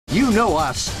You know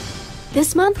us.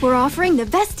 This month, we're offering the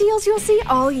best deals you'll see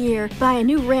all year. Buy a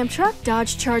new Ram truck,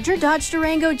 Dodge Charger, Dodge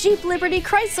Durango, Jeep Liberty,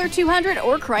 Chrysler 200,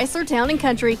 or Chrysler Town &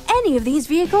 Country. Any of these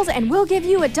vehicles, and we'll give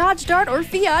you a Dodge Dart or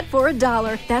Fiat for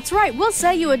 $1. That's right, we'll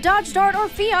sell you a Dodge Dart or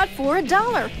Fiat for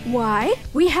 $1. Why?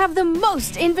 We have the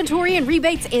most inventory and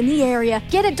rebates in the area.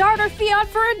 Get a Dart or Fiat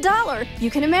for $1.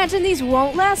 You can imagine these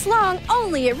won't last long,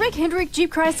 only at Rick Hendrick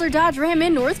Jeep Chrysler Dodge Ram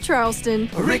in North Charleston.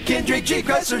 Rick Hendrick Jeep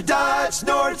Chrysler Dodge,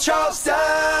 North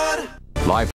Charleston. Live